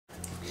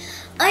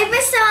Oi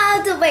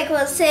pessoal, tudo bem com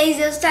vocês?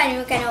 Eu estou no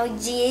meu canal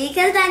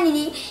Dicas da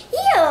Nini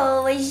e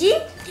hoje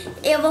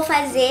eu vou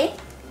fazer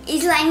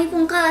slime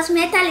com colas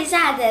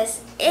metalizadas.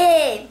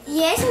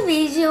 E esse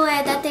vídeo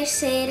é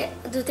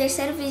do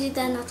terceiro vídeo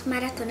da nossa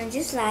maratona de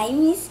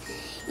slimes.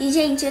 E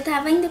gente, eu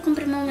tava indo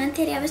comprar meu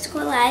material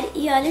escolar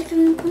e olha o que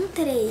eu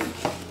encontrei.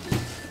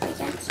 Vou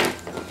pegar aqui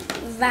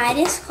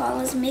várias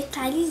colas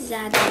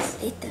metalizadas.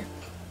 Eita,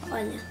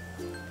 olha,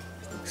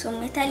 são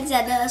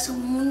metalizadas, elas são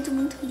muito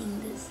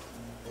lindas.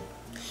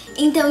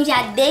 Então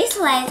já deixa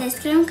o like, se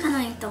inscreva no canal,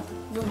 então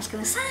vamos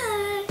começar!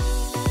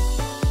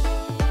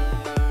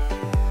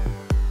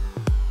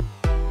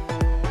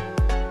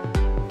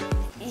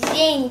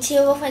 Gente,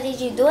 eu vou fazer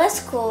de duas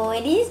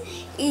cores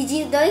e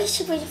de dois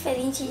tipos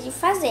diferentes de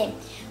fazer.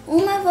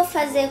 Uma eu vou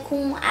fazer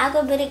com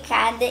água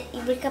bricada e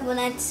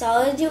bicarbonato de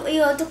sódio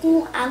e outra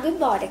com água e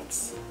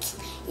bórax.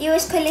 E eu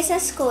escolhi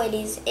essas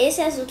cores,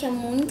 esse azul que é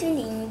muito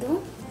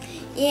lindo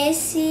e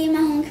esse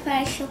marrom que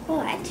parece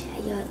chocolate.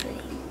 Aí eu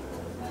adorei.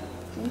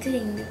 Muito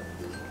lindo.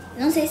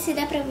 Não sei se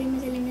dá pra ver,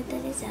 mas ele é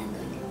metalizado,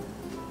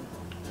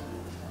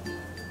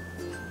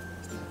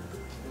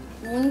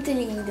 olha. Muito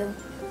lindo.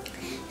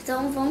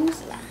 Então vamos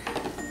lá.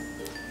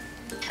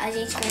 A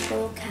gente vai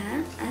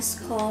colocar as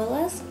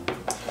colas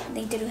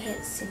dentro do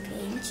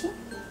recipiente.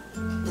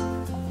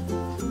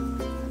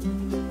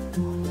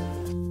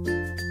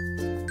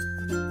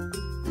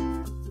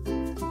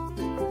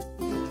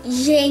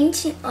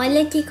 Gente,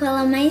 olha que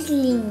cola mais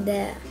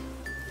linda.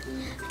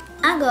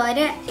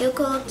 Agora eu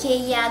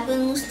coloquei água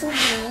nos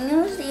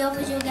tubinhos e eu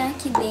vou jogar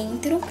aqui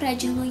dentro pra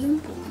diluir um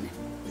pouco, né?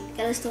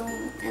 Porque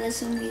elas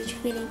são meio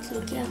diferentes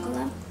do que a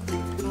cola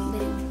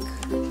branca.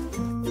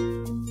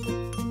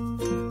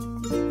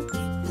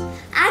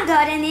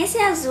 Agora nesse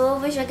azul eu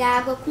vou jogar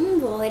água com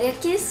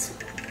bórax.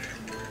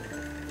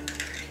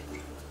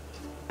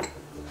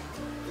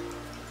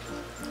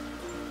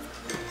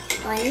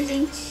 Olha,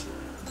 gente,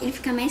 ele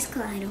fica mais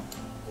claro.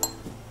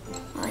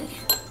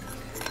 Olha.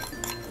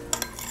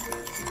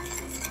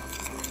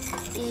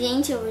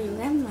 Gente, eu vou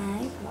jogar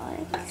mais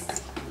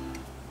bórax.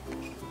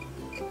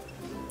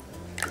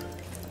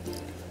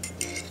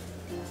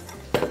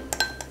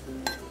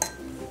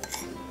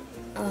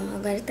 Ó,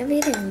 agora tá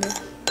virando.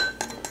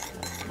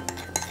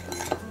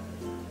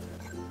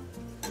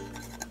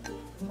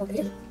 Vou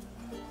virar.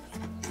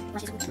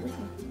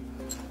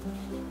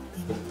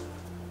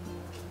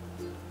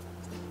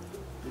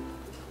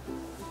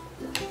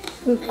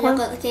 Eu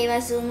coloquei o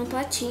azul no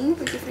potinho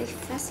porque foi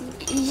fácil.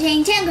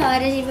 Gente, agora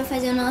a gente vai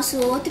fazer o nosso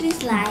outro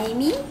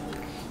slime.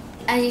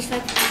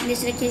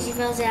 Nesse daqui a gente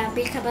vai usar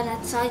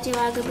bicarbonato de sódio e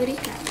água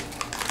bricada.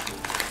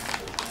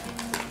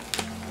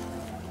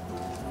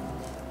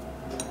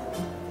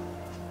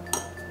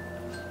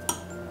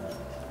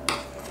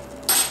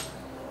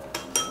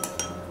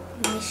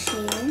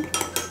 Mexer.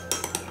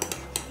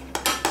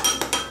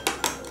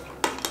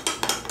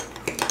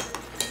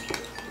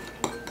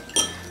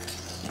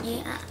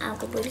 E a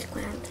água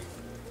bricada.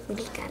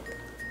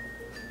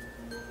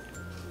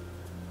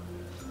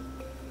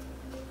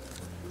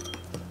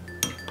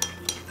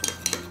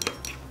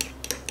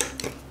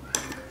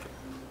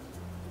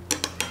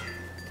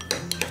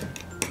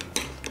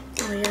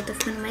 Olha, já tá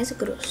ficando mais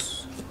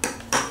grosso.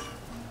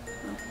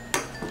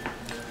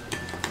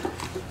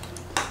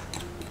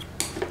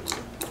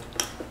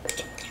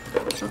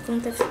 Olha como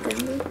tá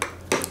ficando.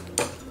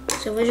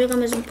 Só vou jogar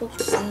mais um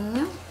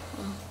pouquinho.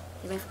 Ó,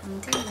 e vai ficar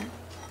muito legal.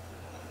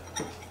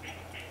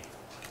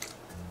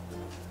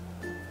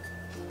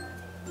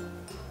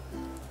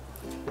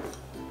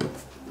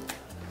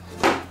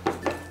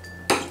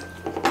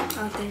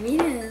 Ó, tá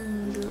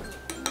virando.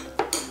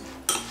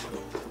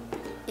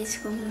 Esse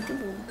ficou muito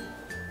bom.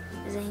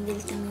 Mas ainda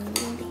ele tá meio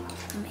grandinho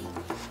também.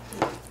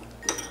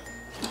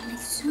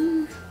 Mais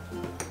um.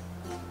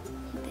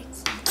 Vamos ver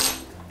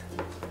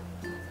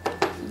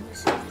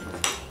se eu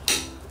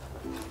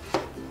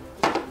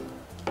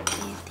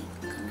tem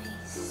que ficar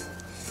mais.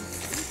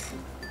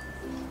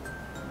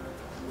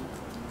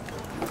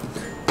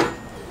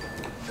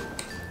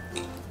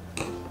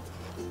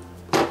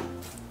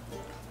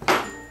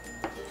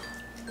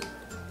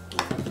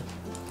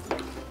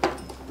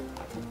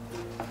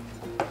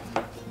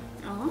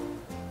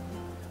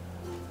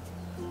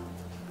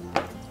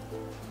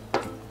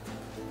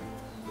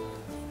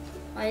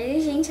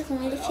 Olha, gente,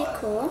 como ele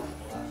ficou.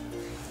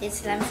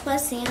 Esse slime ficou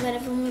assim, agora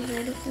vamos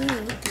ver o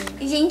outro.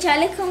 E, gente,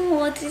 olha como o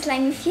outro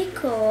slime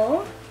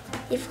ficou.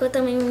 E ficou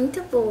também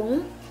muito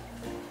bom.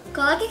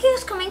 Coloque aqui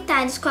nos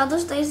comentários qual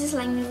dos dois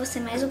slimes você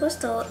mais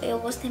gostou. Eu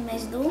gostei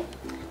mais do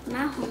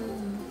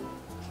marrom.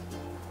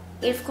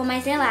 Ele ficou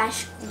mais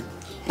elástico.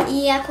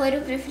 E a cor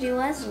eu preferi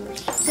o azul.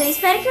 Então,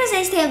 espero que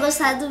vocês tenham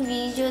gostado do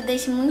vídeo.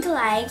 Deixe muito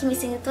like, me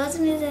siga em todas as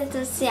minhas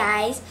redes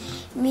sociais.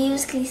 Me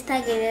inscreva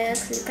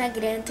no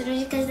Instagram, tudo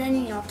Dicas da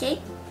Nini, ok?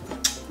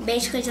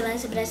 Beijo, congelando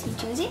esse braço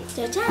quentinho.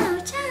 Tchau, tchau,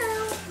 tchau.